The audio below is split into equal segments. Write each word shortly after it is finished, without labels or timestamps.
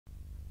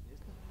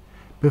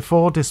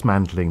Before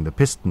dismantling the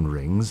piston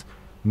rings,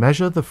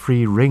 measure the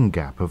free ring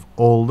gap of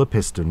all the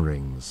piston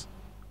rings.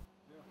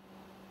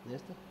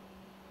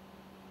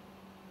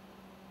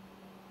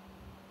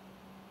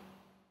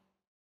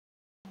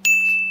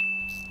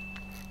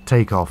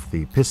 Take off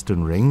the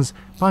piston rings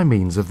by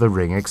means of the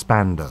ring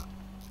expander.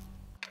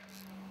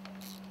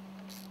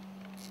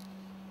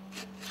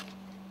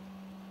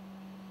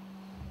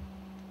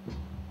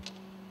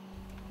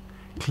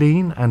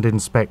 Clean and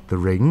inspect the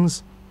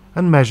rings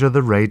and measure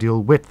the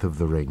radial width of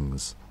the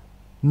rings.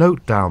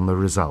 Note down the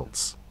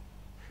results.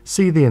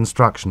 See the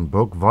instruction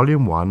book,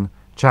 Volume 1,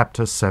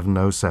 Chapter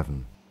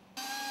 707.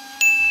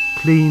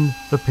 Clean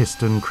the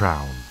piston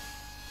crown.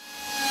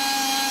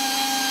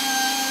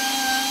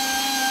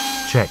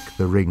 Check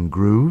the ring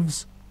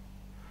grooves.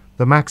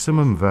 The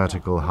maximum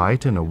vertical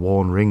height in a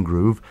worn ring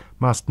groove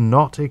must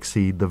not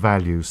exceed the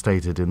value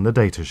stated in the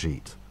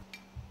datasheet.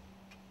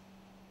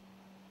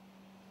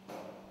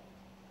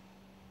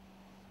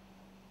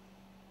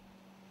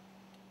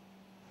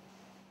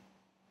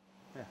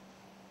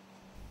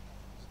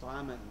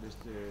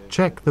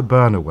 Check the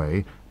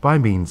burn-away by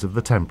means of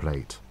the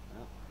template.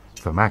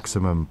 For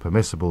maximum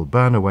permissible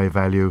burn-away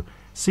value,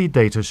 see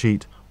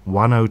datasheet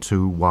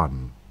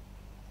 1021.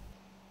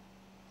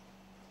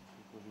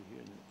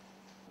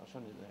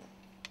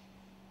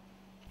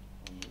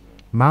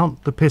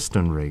 Mount the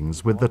piston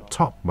rings with the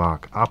top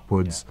mark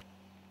upwards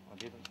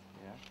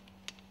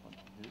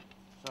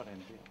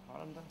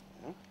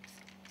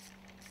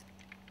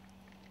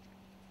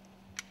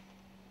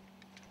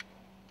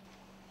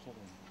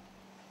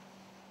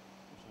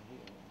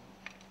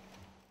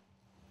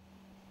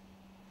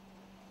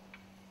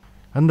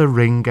and the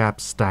ring gap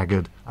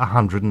staggered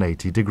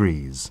 180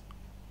 degrees.